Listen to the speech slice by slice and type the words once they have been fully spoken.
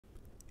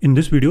In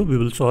this video, we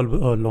will solve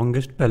a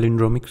longest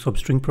palindromic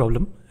substring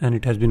problem, and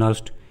it has been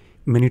asked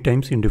many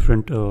times in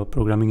different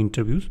programming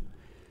interviews.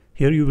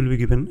 Here you will be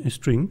given a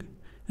string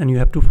and you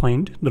have to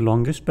find the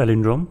longest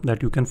palindrome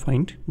that you can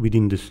find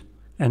within this,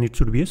 and it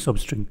should be a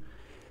substring.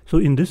 So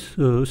in this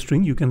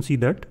string you can see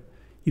that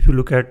if you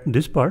look at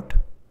this part,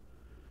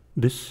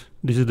 this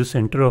is the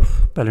center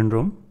of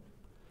palindrome,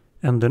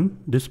 and then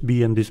this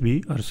B and this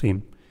B are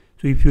same.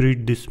 So if you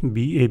read this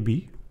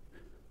BAB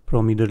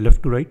from either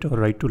left to right or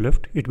right to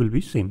left, it will be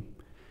same.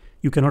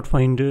 You cannot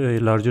find a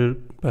larger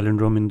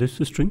palindrome in this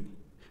string.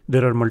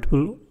 There are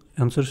multiple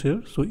answers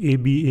here. So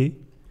ABA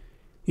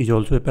is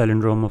also a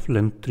palindrome of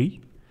length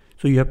 3.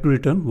 So you have to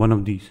return one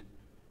of these.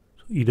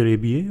 So either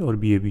ABA or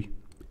BAB.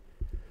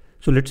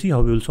 So let's see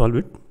how we will solve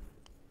it.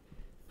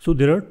 So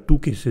there are two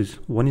cases.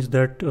 One is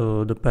that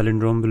the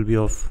palindrome will be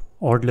of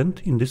odd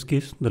length. In this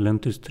case, the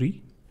length is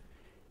 3.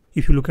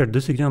 If you look at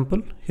this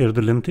example, here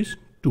the length is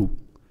 2.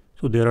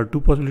 So there are two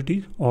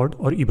possibilities, odd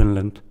or even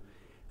length.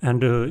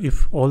 And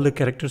if all the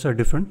characters are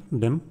different,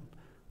 then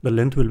the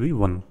length will be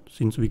 1.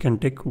 Since we can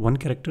take one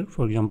character,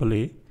 for example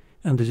A,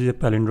 and this is a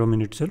palindrome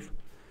in itself.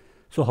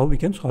 So how we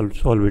can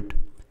solve it?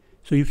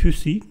 So if you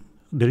see,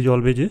 there is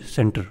always a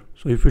center.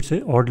 So if it's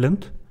a odd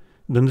length,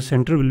 then the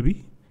center will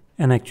be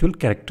an actual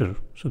character.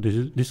 So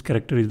this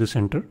character is the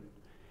center.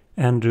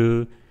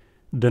 And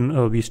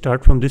then we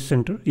start from this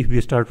center. If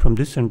we start from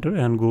this center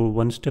and go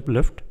one step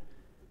left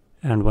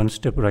and one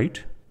step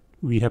right,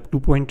 we have 2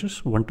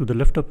 pointers, one to the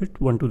left of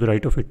it, one to the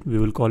right of it. We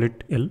will call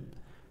it L,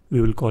 we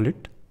will call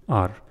it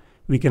R.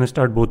 We can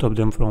start both of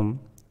them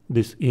from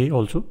this A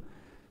also.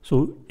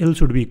 So L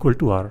should be equal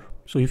to R.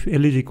 So if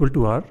L is equal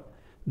to R,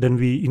 then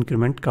we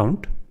increment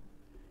count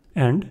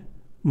and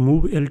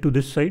move L to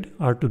this side,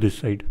 R to this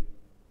side.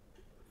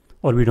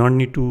 Or we don't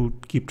need to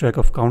keep track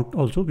of count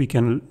also. We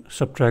can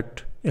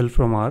subtract L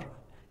from R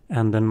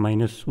and then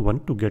minus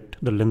 1 to get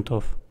the length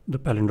of the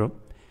palindrome.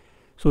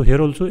 So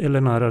here also L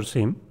and R are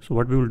same. So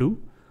what we will do,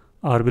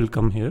 R will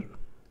come here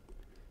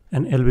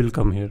and L will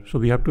come here. So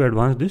we have to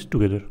advance this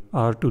together,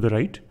 R to the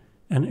right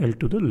and L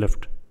to the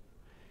left.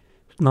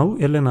 Now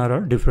L and R are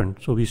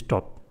different. So we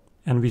stop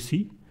and we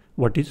see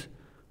what is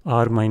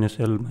R minus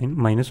L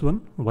minus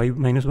 1. Why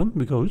minus 1?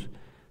 Because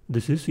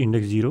this is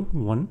index 0,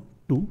 1,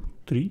 2,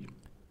 3,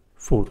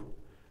 4.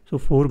 So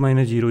 4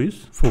 minus 0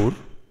 is 4,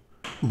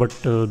 but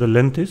the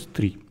length is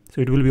 3.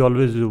 So it will be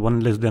always 1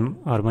 less than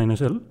R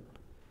minus L.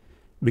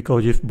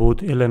 Because if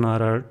both L and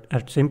R are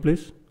at same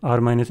place,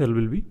 R minus L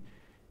will be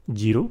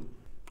 0.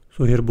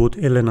 So here both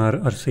L and R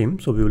are same,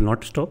 so we will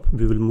not stop.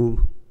 We will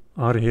move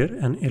R here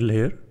and L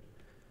here.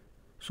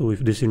 So if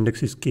this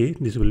index is K,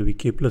 this will be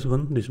K plus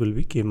 1, this will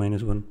be K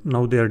minus 1.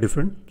 Now they are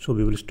different, so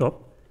we will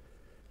stop.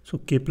 So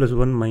K plus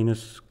 1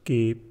 minus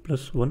K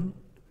plus 1,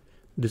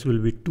 this will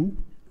be 2,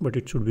 but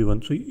it should be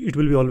 1. So it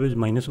will be always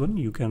minus 1.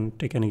 You can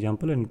take an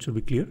example and it should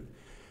be clear.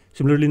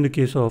 Similarly, in the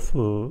case of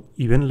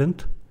even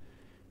length,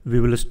 we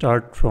will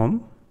start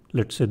from,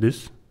 let's say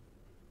this,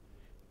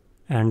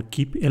 and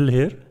keep L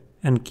here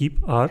and keep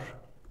R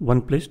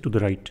one place to the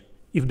right.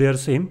 If they are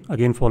same,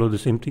 again follow the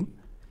same thing.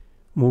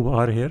 Move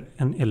R here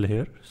and L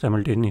here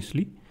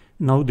simultaneously.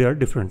 Now they are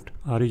different.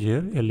 R is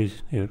here, L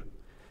is here.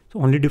 So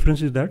only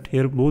difference is that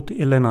here both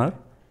L and R,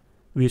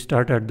 we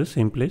start at the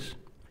same place.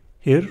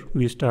 Here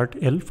we start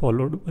L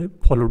followed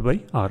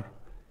by R.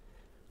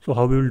 So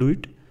how we will do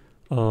it?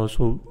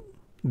 So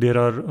there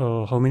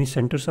are how many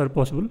centers are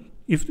possible?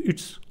 If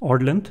it's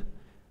odd length,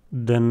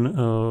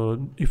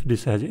 then if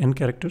this has n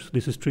characters,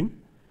 this is string,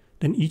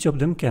 then each of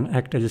them can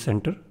act as a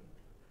center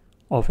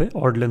of a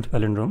odd length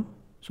palindrome.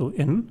 So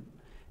n,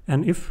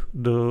 and if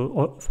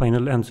the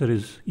final answer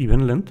is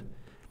even length,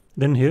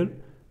 then here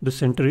the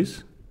center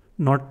is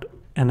not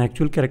an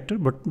actual character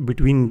but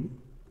between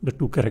the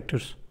two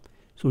characters.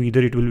 So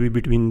either it will be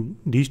between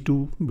these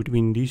two,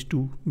 between these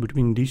two,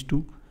 between these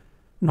two,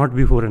 not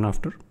before and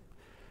after.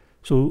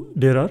 So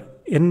there are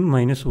n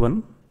minus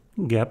 1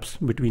 gaps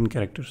between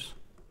characters.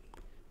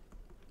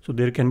 So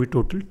there can be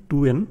total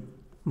 2n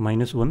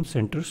minus 1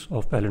 centers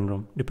of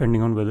palindrome,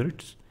 depending on whether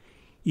it's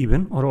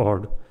even or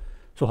odd.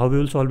 So how we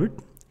will solve it?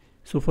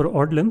 So for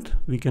odd length,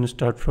 we can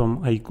start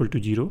from I equal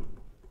to 0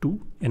 to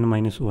n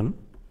minus 1,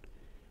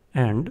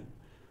 and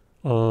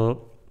L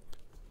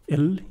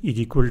is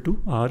equal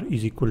to R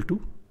is equal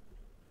to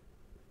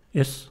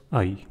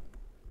Si.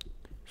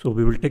 So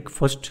we will take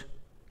first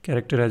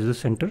character as the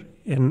center,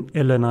 and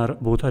L and R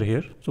both are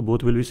here, so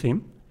both will be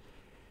same.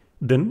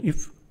 Then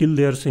if till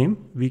they are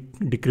same, we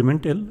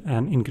decrement L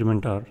and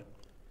increment R.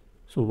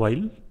 So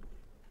while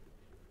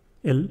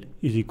L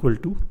is equal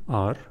to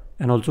R,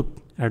 and also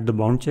add the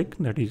bound check,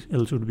 that is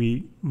L should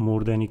be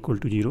more than equal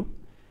to 0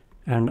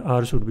 and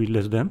R should be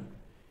less than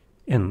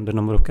n, the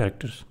number of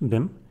characters.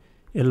 Then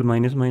L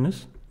minus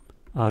minus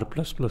R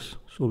plus plus.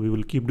 So we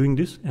will keep doing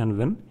this, and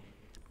when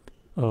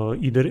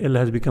either L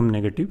has become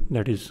negative,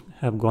 that is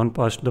have gone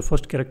past the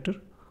first character,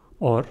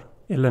 or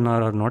L and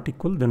R are not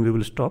equal, then we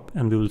will stop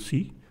and we will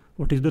see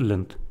what is the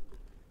length.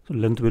 So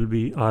length will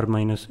be R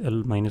minus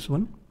L minus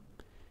 1,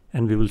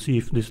 and we will see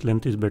if this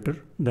length is better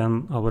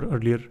than our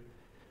earlier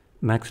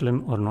max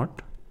length or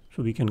not.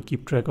 So we can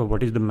keep track of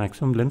what is the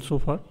maximum length so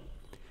far.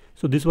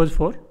 So this was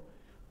for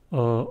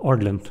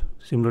odd length.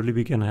 Similarly,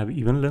 we can have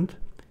even length.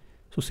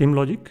 So same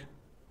logic,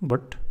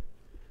 but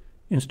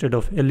instead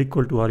of L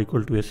equal to R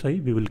equal to SI,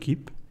 we will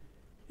keep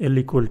L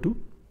equal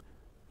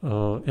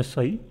to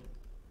SI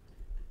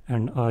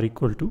and R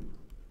equal to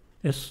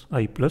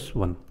SI plus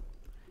 1.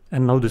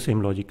 And now the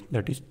same logic,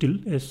 that is till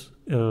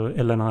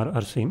L and R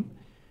are same,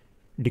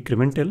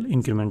 decrement L,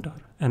 increment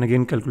R, and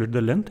again calculate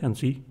the length and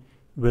see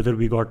whether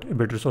we got a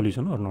better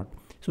solution or not.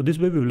 So this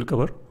way we will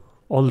cover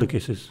all the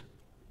cases,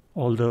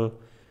 all the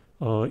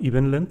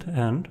even length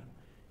and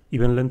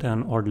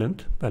odd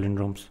length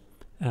palindromes.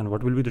 And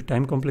what will be the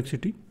time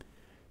complexity?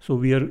 So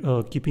we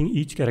are keeping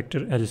each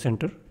character as a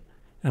center,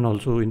 and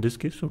also in this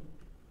case, so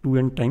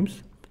 2n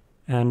times,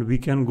 and we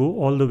can go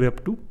all the way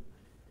up to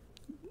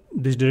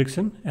this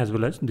direction as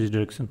well as this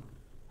direction.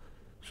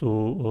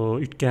 So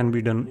it can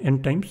be done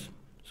n times.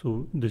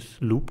 So this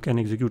loop can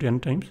execute n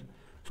times.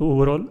 So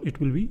overall it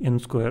will be n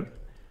square.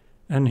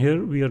 And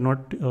here we are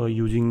not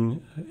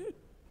using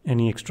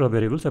any extra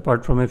variables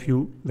apart from a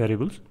few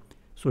variables.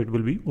 So it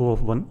will be O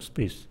of 1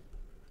 space.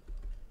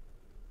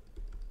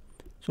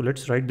 So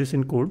let's write this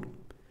in code.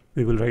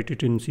 We will write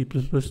it in C++,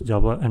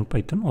 Java and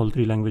Python, all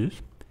three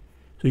languages.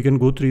 So you can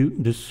go through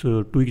this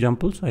two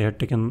examples. I had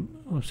taken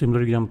a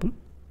similar example.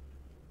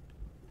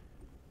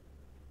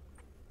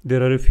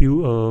 There are a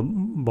few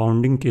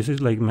bounding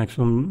cases, like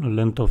maximum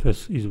length of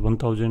S is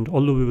 1000,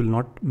 although we will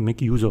not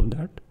make use of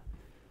that.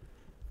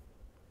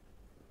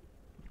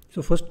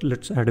 So first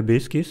let's add a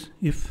base case.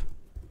 If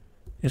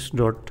S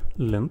dot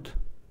length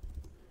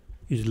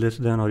is less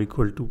than or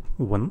equal to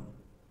 1,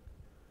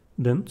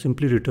 then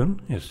simply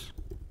return S.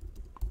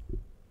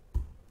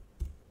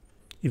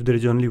 If there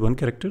is only one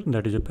character,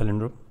 that is a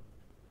palindrome.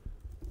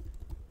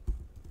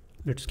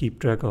 Let's keep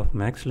track of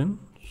max length.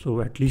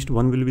 So at least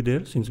one will be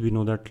there, since we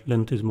know that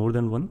length is more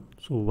than 1.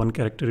 So one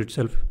character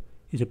itself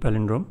is a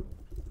palindrome.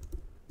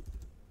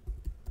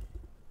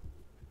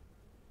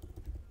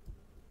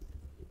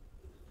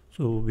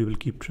 So we will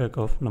keep track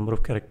of number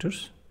of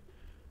characters.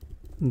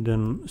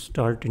 Then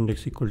start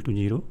index equal to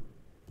 0.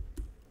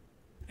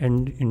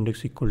 End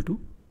index equal to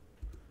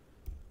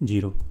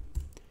 0.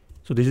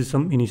 So this is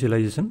some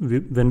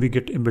initialization. When we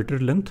get a better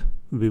length,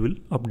 we will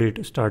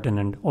update start and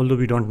end, although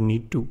we don't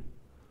need to.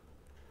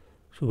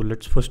 So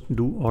let's first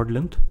do odd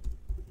length.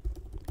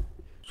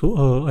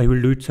 So I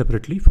will do it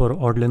separately for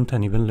odd length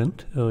and even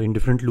length in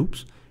different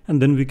loops,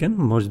 and then we can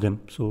merge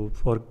them. So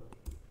for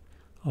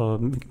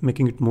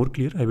making it more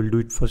clear, I will do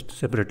it first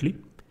separately.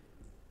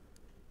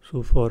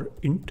 So for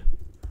int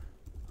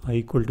I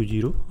equal to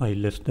 0, I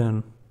less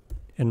than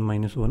n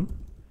minus 1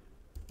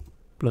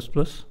 plus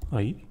plus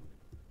I,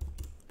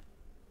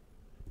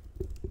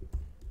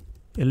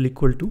 L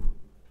equal to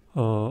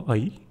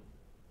I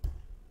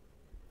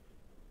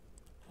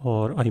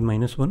or I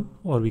minus 1,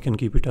 or we can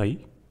keep it I,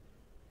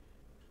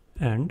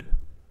 and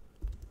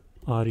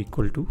R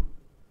equal to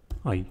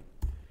I.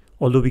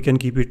 Although we can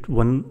keep it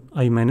one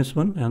I minus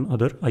 1 and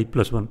other I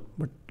plus 1,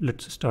 but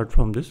let's start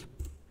from this.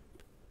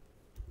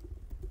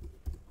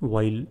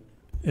 While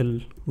L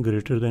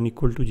greater than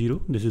equal to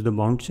 0, this is the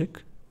bound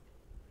check,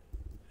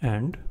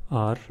 and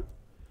R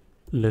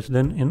less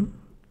than n.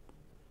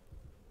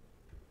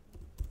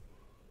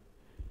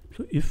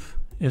 So if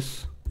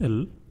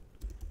SL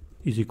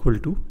is equal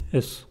to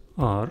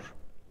SR,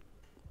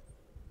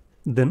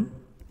 then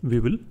we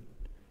will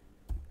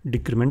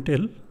decrement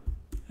L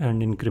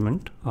and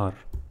increment R,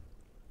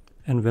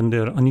 and when they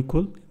are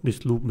unequal,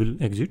 this loop will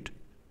exit.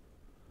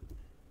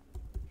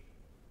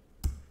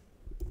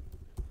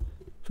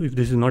 So if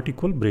this is not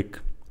equal, break,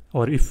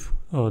 or if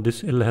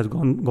this L has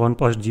gone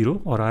past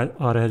 0 or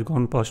R has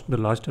gone past the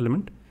last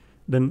element,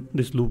 then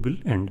this loop will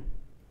end.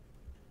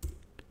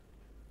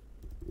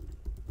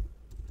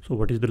 So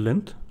what is the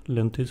length?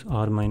 Length is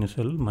R minus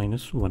L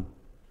minus 1.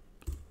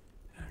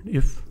 And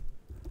if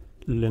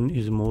len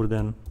is more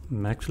than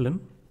max len,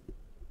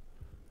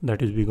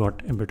 that is we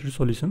got a better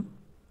solution,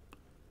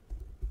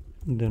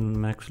 then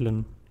max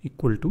len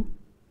equal to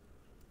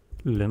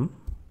len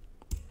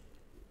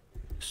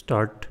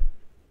start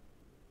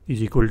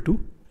is equal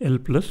to L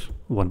plus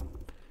 1.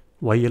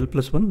 Why L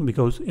plus 1?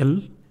 Because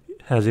L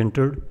has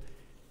entered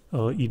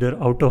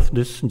either out of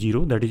this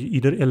 0, that is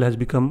either L has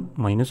become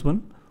minus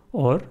 1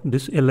 or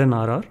this L and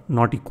R are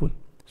not equal.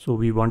 So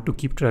we want to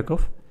keep track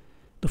of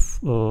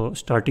the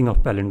starting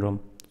of palindrome.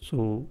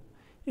 So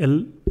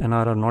L and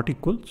R are not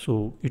equal,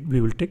 so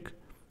we will take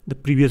the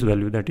previous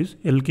value, that is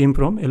L came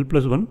from L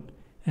plus 1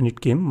 and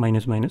it came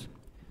minus minus,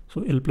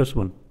 so L plus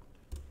 1,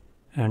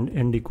 and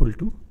end equal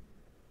to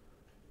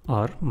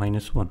R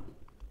minus 1.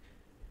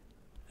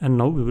 And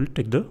now we will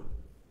take the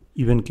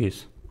even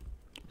case.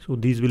 So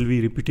these will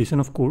be repetition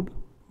of code,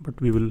 but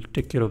we will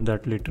take care of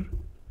that later.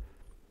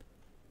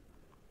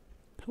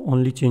 So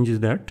only change is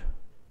that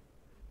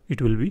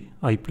it will be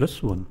I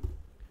plus 1.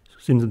 So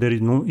since there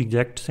is no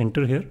exact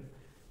center here,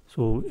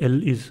 so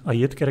L is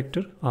ith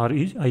character, R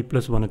is I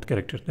plus 1th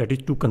character, that is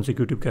two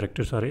consecutive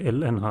characters are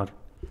L and R.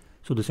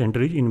 So the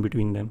center is in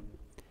between them.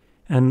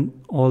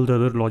 and all the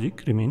other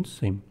logic remains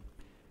same.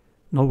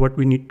 Now what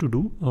we need to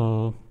do,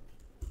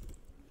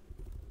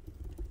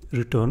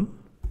 return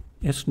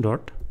s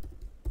dot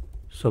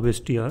sub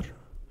str,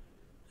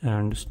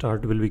 and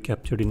start will be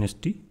captured in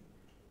st,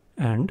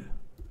 and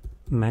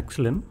max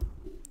len,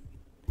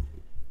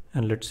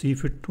 and let's see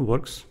if it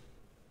works.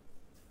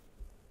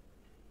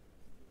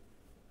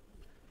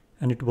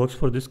 And it works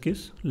for this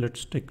case.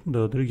 Let's take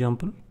the other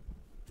example,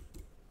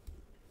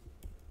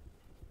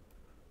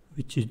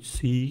 which is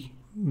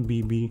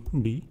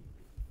CBBD.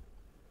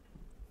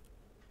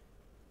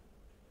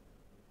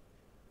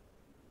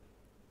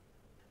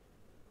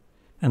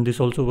 And this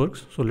also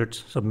works, so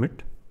let's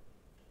submit.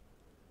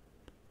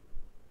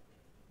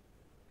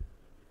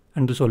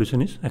 And the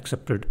solution is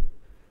accepted.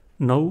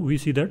 Now we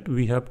see that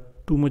we have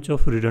too much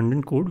of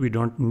redundant code. We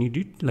don't need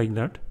it like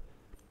that.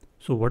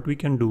 So what we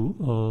can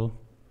do,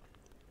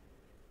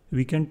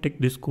 we can take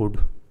this code.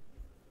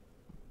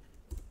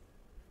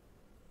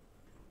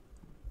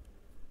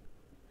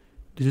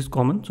 This is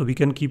common, so we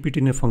can keep it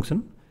in a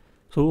function.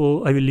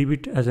 So I will leave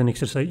it as an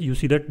exercise. You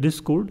see that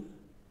this code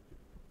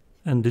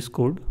and this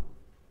code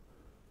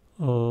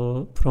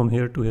from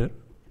here to here,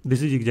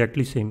 this is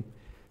exactly same.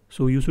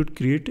 So you should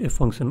create a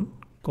function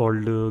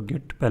called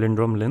get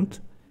palindrome length,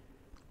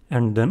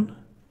 and then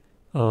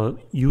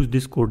use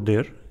this code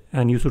there,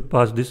 and you should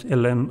pass this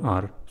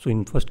ln_r. So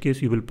in first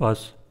case you will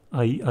pass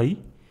I,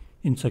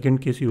 in second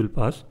case you will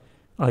pass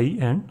I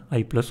and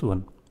I plus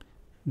 1.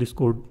 This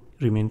code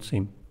remains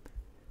same.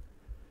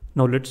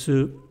 Now let's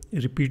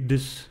repeat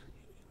this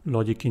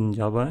logic in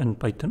Java and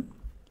Python.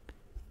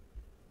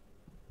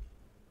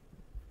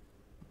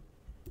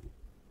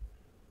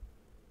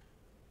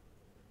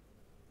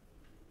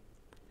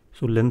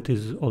 So length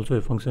is also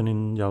a function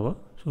in Java,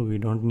 so we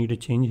don't need a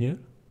change here.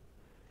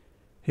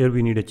 Here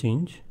we need a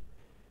change,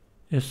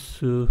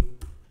 s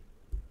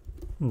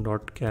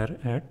dot char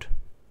at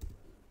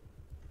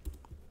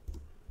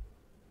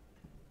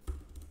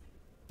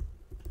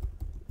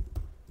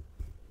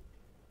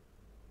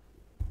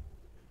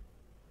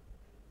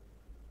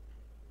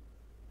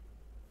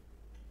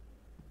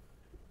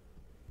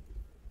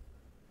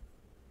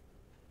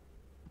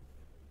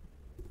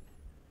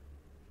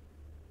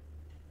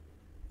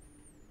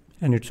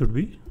and it should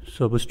be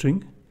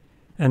substring,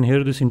 and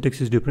here the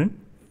syntax is different.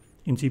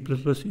 In C++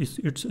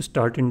 it's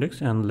start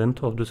index and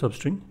length of the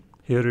substring.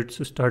 Here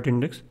it's start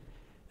index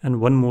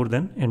and one more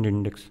than end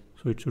index,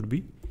 so it should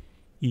be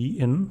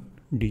end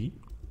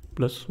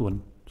plus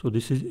 1. So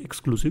this is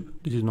exclusive,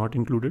 this is not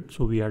included,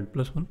 so we add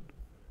plus 1.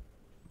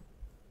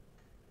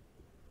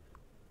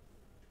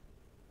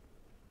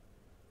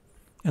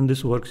 And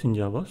this works in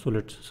Java, so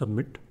let's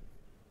submit.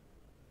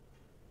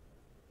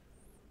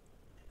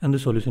 And the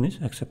solution is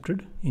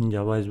accepted in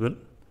Java as well.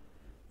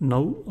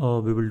 Now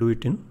we will do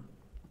it in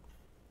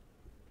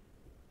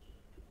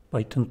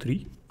Python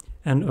 3,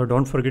 and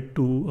don't forget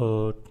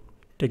to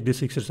take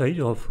this exercise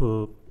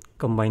of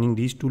combining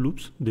these two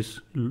loops. This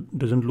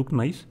doesn't look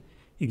nice,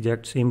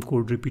 exact same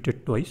code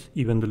repeated twice,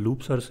 even the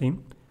loops are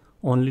same,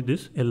 only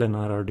this L and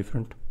R are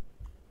different.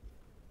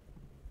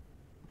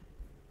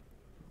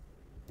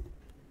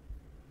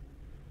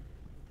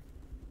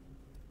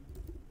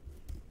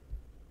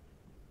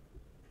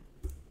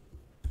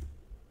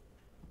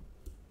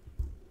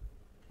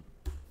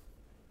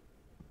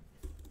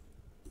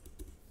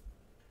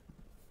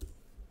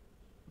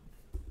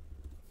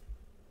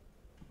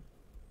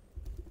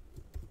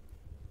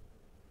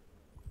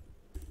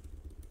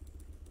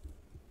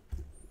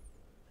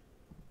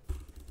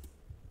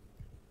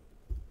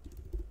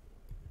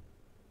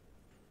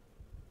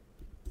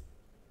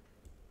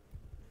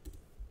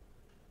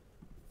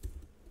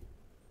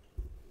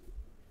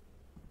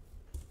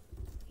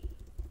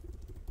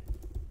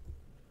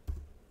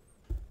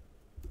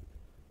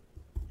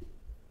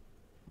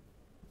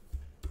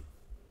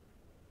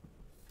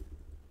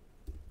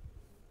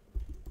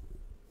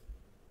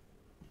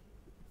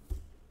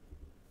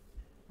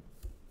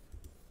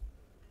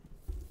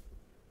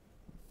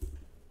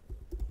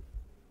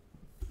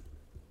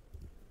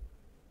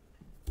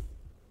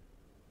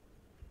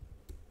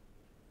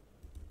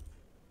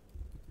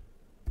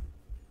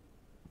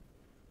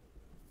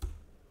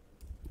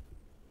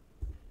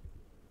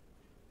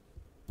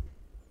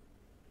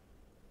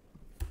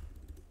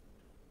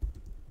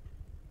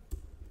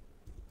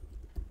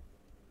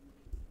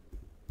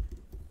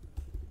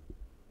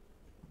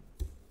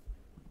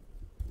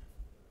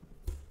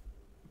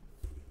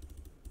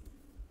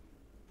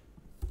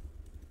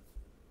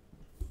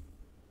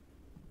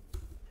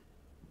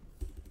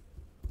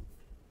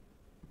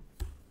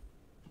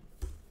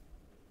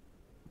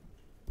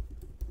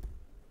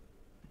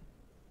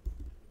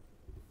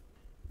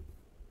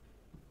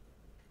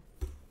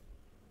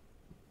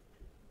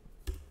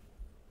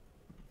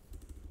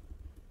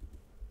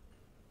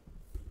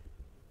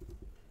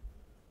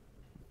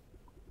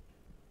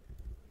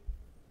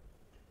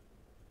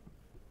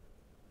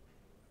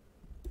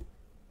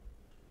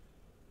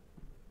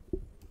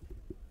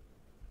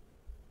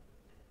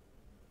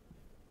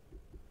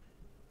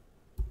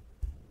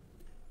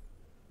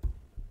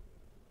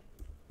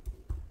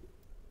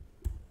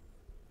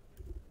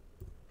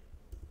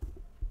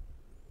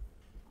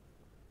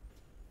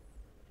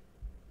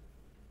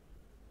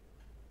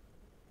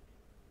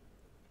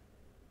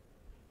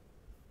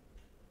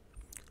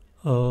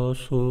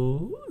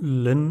 So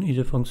len is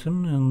a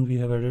function and we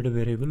have added a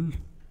variable.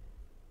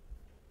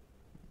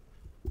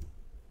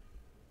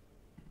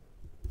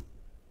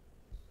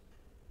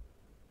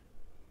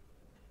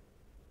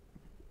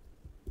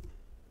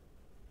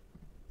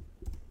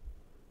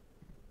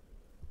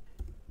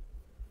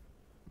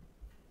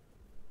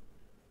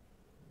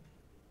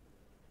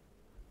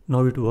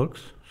 Now it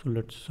works, so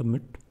let's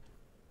submit.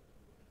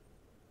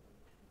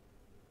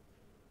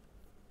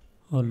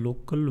 A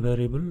local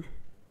variable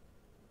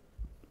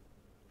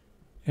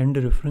and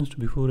referenced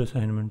before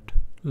assignment,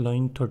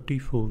 line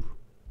 34.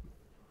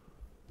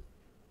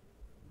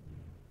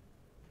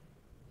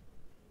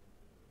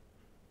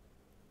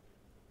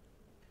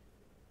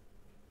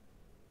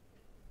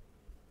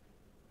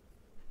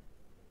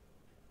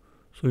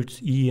 So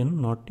it's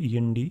en, not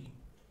end.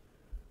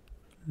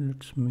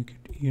 Let's make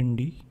it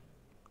end.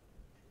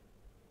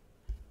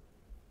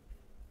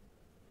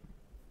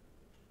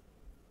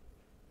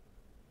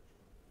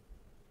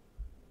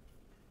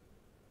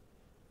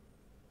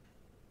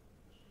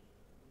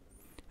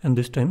 And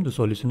this time the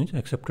solution is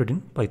accepted in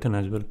Python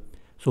as well.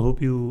 So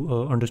hope you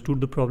understood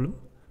the problem.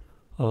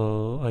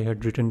 I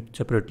had written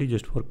separately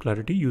just for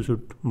clarity. You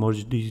should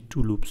merge these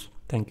two loops.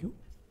 Thank you.